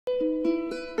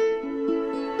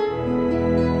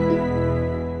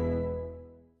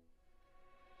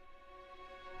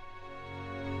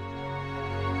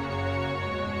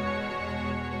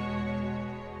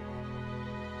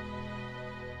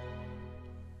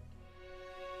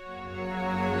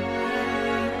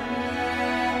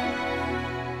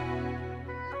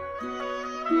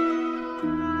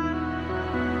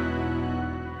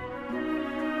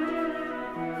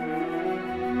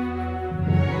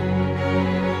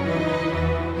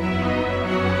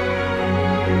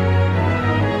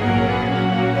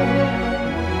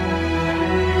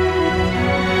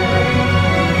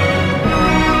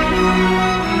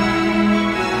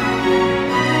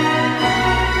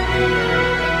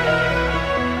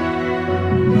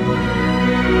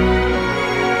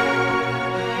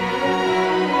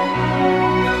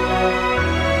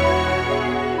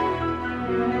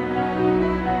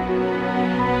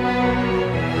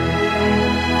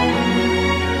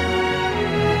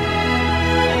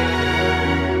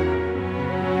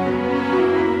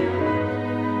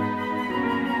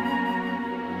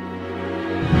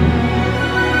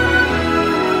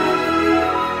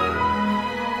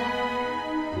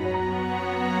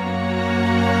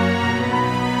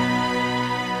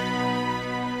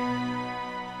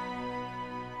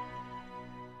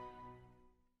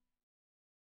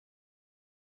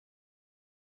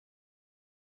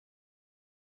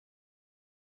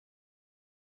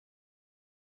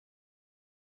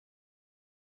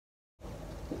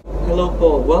Hello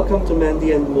po, welcome to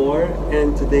Mandy and More,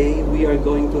 and today we are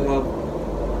going to have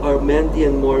our Mandy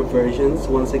and More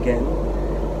versions once again.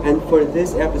 And for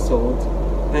this episode,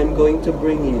 I'm going to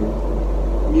bring you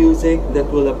music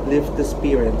that will uplift the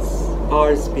spirits,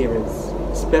 our spirits,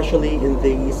 especially in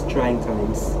these trying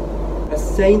times. As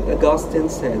Saint Augustine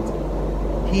said,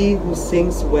 "He who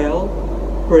sings well,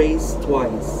 prays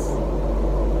twice."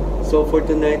 So for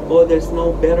tonight, there's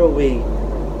no better way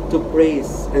to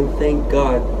praise and thank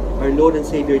God, our Lord and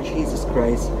Savior Jesus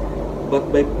Christ, but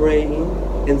by praying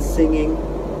and singing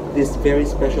this very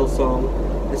special song,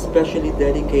 especially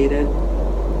dedicated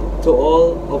to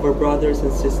all of our brothers and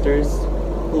sisters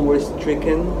who were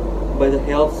stricken by the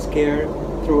health scare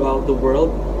throughout the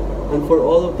world, and for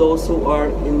all of those who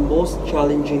are in most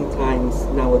challenging times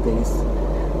nowadays.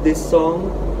 This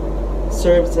song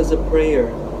serves as a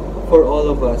prayer for all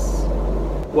of us.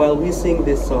 While we sing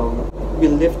this song, we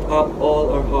lift up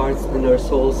all our hearts and our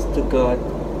souls to God,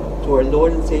 to our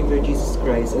Lord and Savior Jesus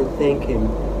Christ, and thank Him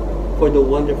for the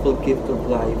wonderful gift of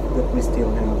life that we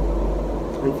still have.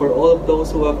 And for all of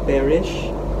those who have perished,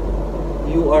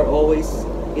 you are always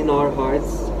in our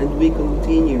hearts, and we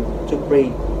continue to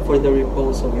pray for the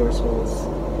repose of your souls.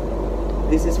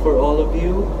 This is for all of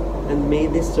you, and may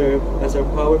this serve as our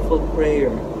powerful prayer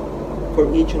for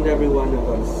each and every one of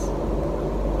us.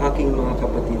 Aking mga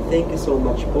kapatid, thank you so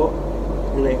much po,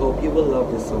 and I hope you will love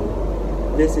this song.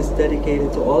 This is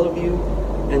dedicated to all of you,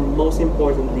 and most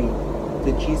importantly,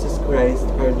 to Jesus Christ,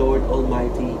 our Lord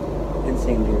Almighty and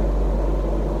Savior.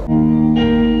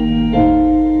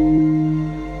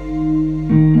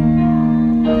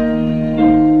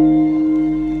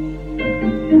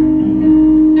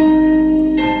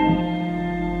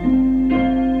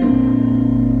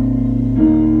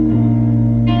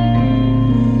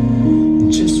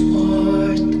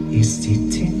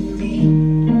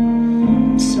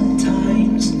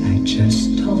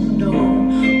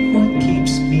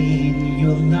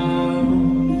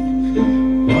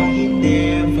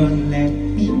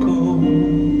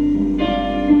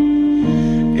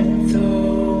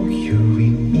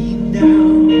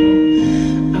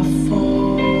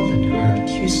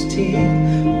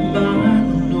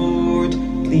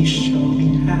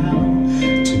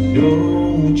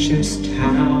 Just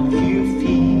how you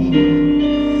feel,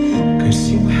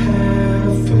 'cause you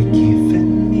have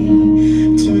forgiven me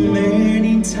too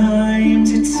many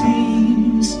times it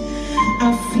seems.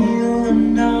 I feel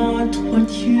I'm not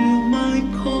what you might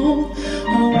call a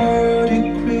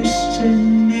worthy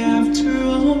Christian after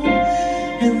all.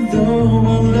 And though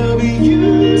I love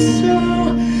you so,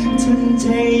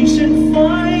 temptation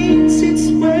finds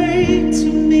its way to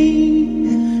me.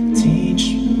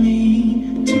 Teach me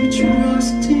to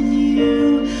trust in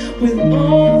you with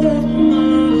all of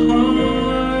my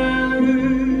heart,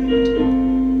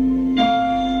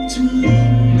 to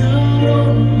lean not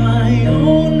on my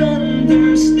own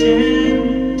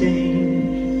understanding,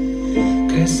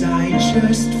 'cause I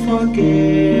just forget.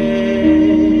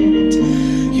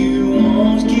 You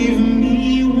won't give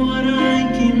me what I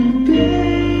can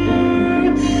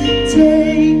bear.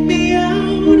 Take me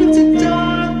out of the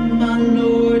dark, my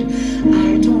Lord,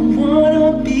 I don't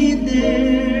wanna be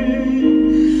there.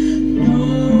 No,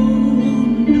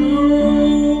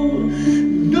 no,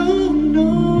 no,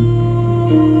 no.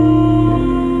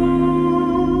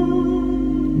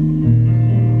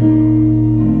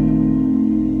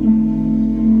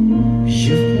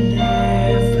 You've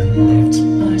never left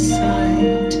my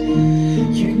side.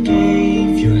 You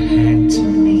gave your hand to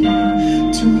me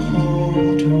to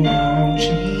hold around,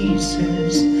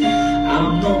 Jesus.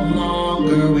 I'm no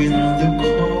longer in the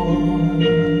cold,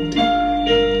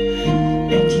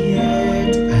 and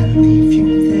yet I leave you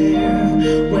there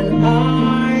when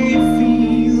I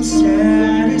feel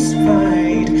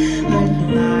satisfied. I'd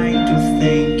like to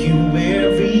thank you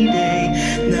every day,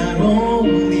 not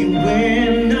only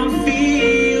when I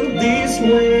feel this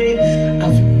way.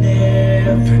 I've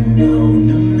never known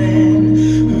a man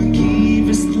who gave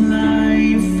his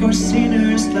life for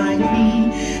sinners like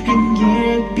me, and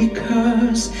yet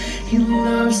because He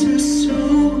loves us so,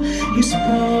 He's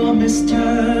promised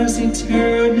us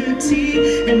eternity,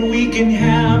 and we can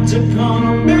have the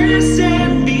promise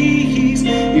and peace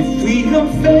if we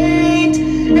have faith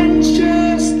and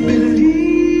just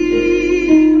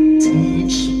believe.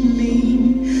 Teach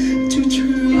me to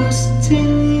trust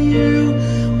in you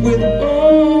with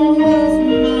all of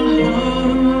my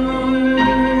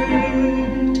heart,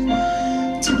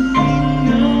 to lean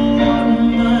not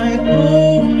on my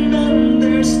own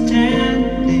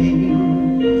understanding,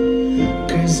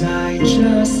 'cause I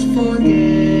just forget.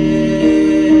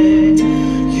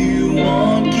 You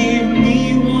won't give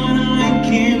me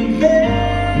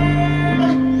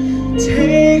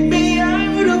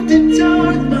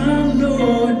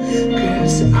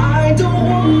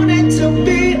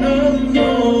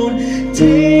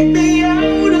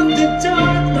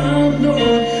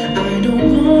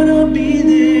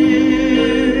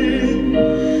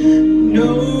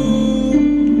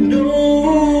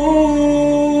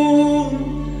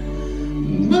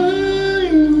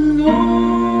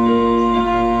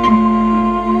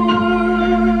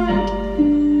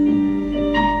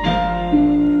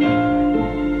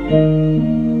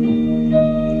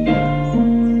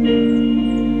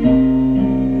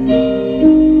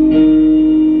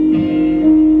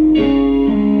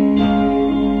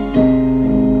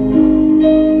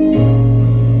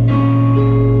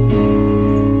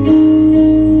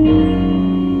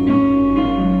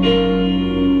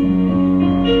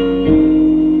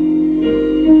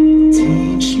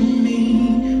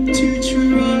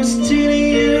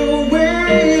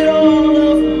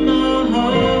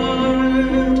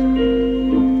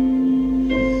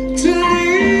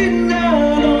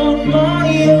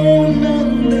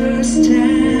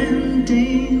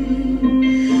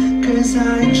sometimes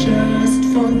I just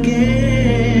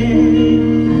forget.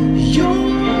 You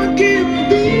can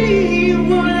be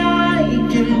what I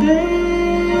can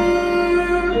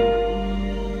bear.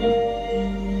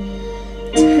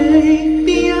 Take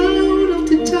me out of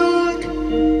the dark,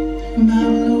 my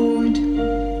Lord,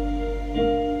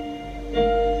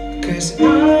 'cause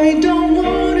I don't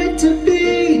want it to be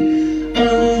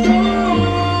alone.